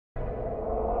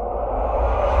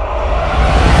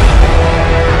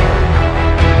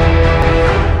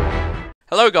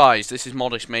Hello guys, this is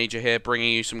Modest Major here,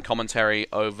 bringing you some commentary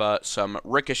over some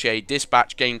Ricochet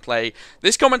Dispatch gameplay.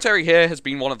 This commentary here has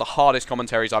been one of the hardest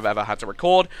commentaries I've ever had to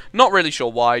record. Not really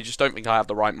sure why, just don't think I have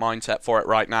the right mindset for it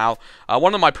right now.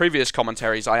 One of my previous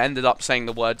commentaries, I ended up saying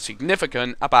the word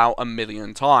significant about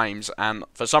 1,000,000 times, and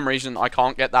for some reason I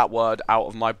can't get that word out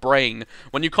of my brain.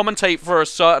 When you commentate for a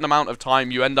certain amount of time,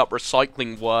 you end up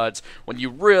recycling words when you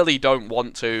really don't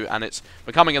want to, and it's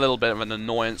becoming a little bit of an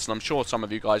annoyance, and I'm sure some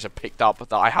of you guys have picked up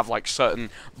that I have like certain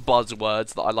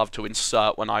buzzwords that I love to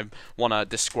insert when I want to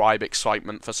describe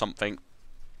excitement for something.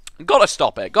 Gotta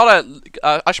stop it.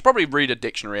 I should probably read a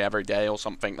dictionary every day or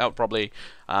something. That would probably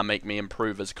make me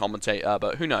improve as a commentator,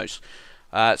 but who knows.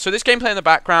 So this gameplay in the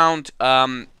background,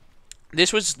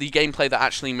 this was the gameplay that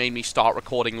actually made me start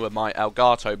recording with my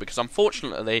Elgato, because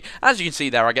unfortunately, as you can see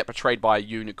there, I get betrayed by a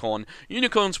unicorn.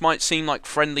 Unicorns might seem like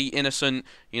friendly, innocent,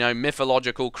 you know,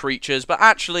 mythological creatures, but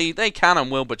actually, they can and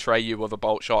will betray you with a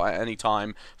bolt shot at any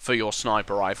time for your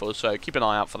sniper rifle, so keep an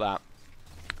eye out for that.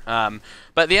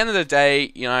 But at the end of the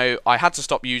day, you know, I had to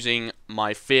stop using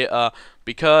my theater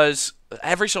because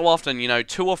every so often, you know,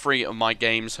 2 or 3 of my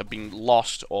games have been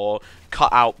lost or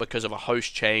cut out because of a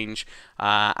host change,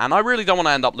 and I really don't want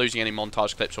to end up losing any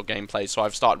montage clips or gameplay, so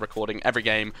I've started recording every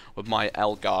game with my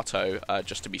Elgato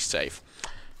just to be safe.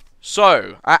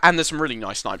 So, and there's some really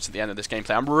nice snipes at the end of this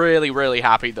gameplay. I'm really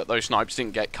happy that those snipes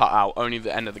didn't get cut out, only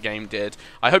the end of the game did.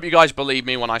 I hope you guys believe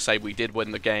me when I say we did win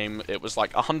the game. It was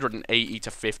like 180 to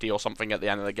 50 or something at the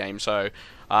end of the game, so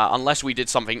unless we did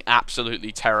something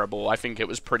absolutely terrible, I think it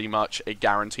was pretty much a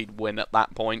guaranteed win at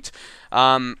that point.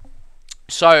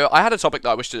 So, I had a topic that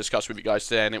I wish to discuss with you guys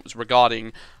today, and it was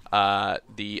regarding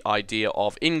the idea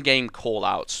of in-game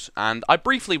callouts, and I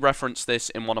briefly referenced this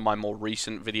in one of my more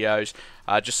recent videos,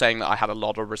 just saying that I had a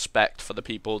lot of respect for the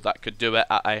people that could do it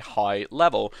at a high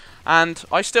level, and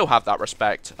I still have that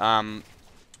respect.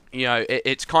 You know,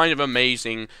 it's kind of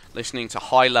amazing listening to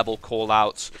high-level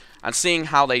callouts and seeing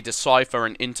how they decipher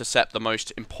and intercept the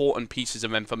most important pieces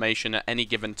of information at any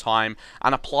given time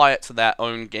and apply it to their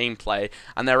own gameplay,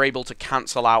 and they're able to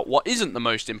cancel out what isn't the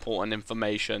most important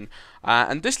information.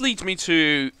 And this leads me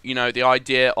to, you know, the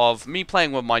idea of me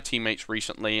playing with my teammates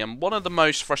recently, and one of the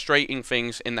most frustrating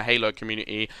things in the Halo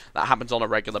community that happens on a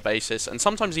regular basis, and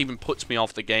sometimes even puts me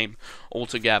off the game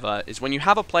altogether, is when you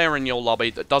have a player in your lobby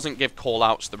that doesn't give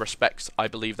callouts the respect I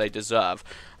believe they deserve.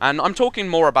 And I'm talking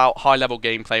more about high-level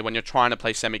gameplay when you're trying to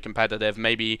play semi-competitive,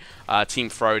 maybe Team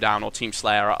Throwdown or Team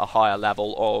Slayer at a higher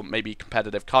level, or maybe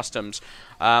competitive customs.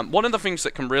 One of the things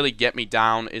that can really get me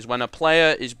down is when a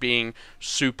player is being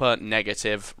super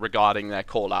negative regarding their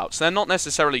callouts. They're not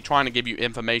necessarily trying to give you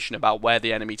information about where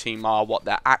the enemy team are, what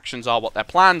their actions are, what their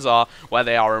plans are, where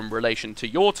they are in relation to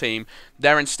your team.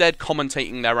 They're instead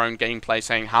commentating their own gameplay,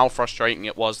 saying how frustrating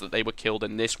it was that they were killed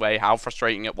in this way, how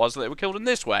frustrating it was that they were killed in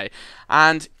this way.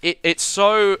 And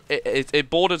it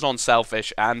borders on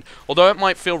selfish, and although it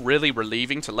might feel really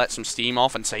relieving to let some steam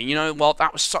off and say, you know, well,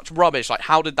 that was such rubbish, like,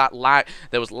 how did that lag?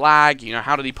 There was lag, you know,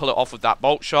 how did he pull it off with that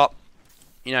bolt shot?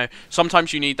 You know,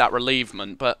 sometimes you need that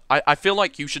relievement, but I feel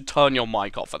like you should turn your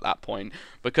mic off at that point,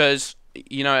 because,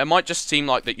 you know, it might just seem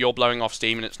like that you're blowing off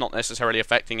steam and it's not necessarily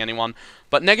affecting anyone,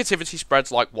 but negativity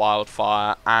spreads like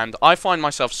wildfire, and I find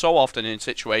myself so often in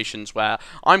situations where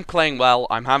I'm playing well,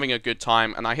 I'm having a good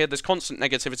time, and I hear this constant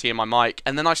negativity in my mic,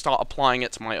 and then I start applying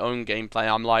it to my own gameplay.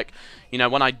 I'm like, you know,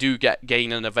 when I do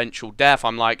gain an eventual death,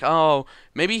 I'm like, oh,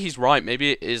 maybe he's right,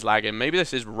 maybe it is lagging, maybe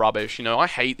this is rubbish, you know, I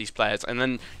hate these players, and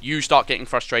then you start getting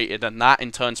frustrated, and that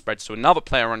in turn spreads to another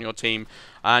player on your team,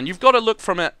 and you've got to look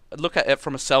at it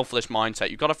from a selfless mindset.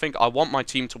 You've got to think, I want my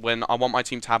team to win, I want my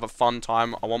team to have a fun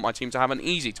time, I want my team to have an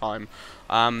easy time.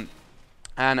 And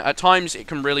at times it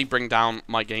can really bring down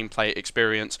my gameplay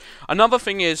experience. Another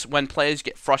thing is when players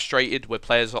get frustrated with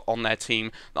players on their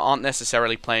team that aren't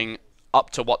necessarily playing up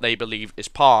to what they believe is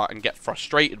par, and get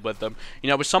frustrated with them. You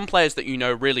know, with some players that you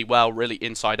know really well, really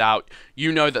inside out,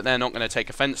 you know that they're not going to take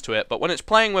offense to it, but when it's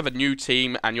playing with a new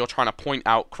team and you're trying to point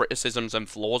out criticisms and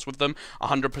flaws with them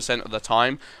 100% of the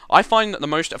time, I find that the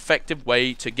most effective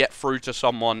way to get through to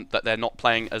someone that they're not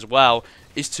playing as well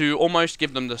is to almost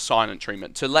give them the silent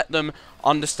treatment, to let them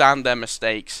understand their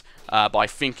mistakes by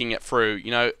thinking it through.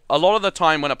 You know, a lot of the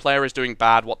time when a player is doing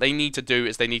bad, what they need to do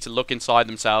is they need to look inside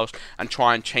themselves and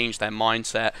try and change their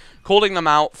mindset. Calling them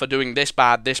out for doing this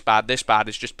bad, this bad, this bad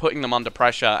is just putting them under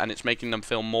pressure, and it's making them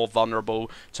feel more vulnerable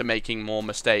to making more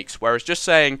mistakes. Whereas just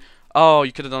saying, oh,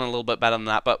 you could have done a little bit better than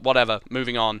that, but whatever,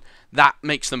 moving on, that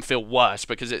makes them feel worse,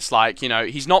 because it's like, you know,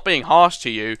 he's not being harsh to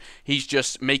you, he's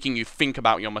just making you think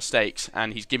about your mistakes,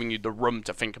 and he's giving you the room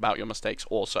to think about your mistakes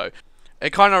also.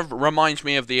 It kind of reminds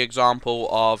me of the example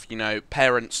of, you know,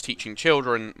 parents teaching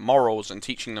children morals and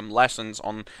teaching them lessons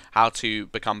on how to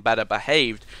become better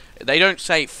behaved. They don't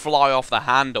say fly off the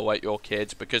handle at your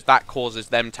kids, because that causes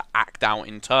them to act out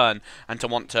in turn and to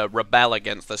want to rebel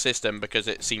against the system because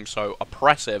it seems so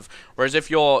oppressive. Whereas if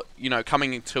you're, you know,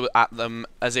 coming at them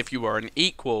as if you were an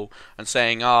equal and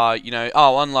saying, you know,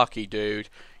 oh, unlucky dude,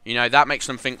 you know, that makes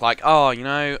them think like, oh, you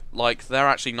know, like, they're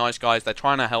actually nice guys, they're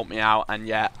trying to help me out, and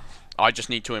yet I just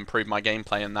need to improve my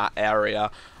gameplay in that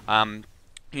area. You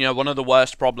know, one of the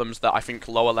worst problems that I think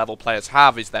lower level players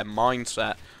have is their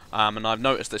mindset. And I've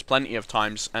noticed this plenty of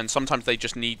times, and sometimes they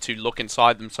just need to look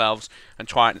inside themselves and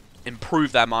try and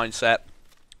improve their mindset,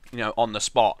 you know, on the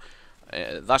spot.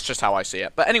 That's just how I see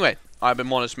it. But anyway, I've been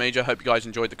Modest Major. Hope you guys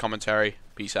enjoyed the commentary.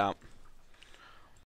 Peace out.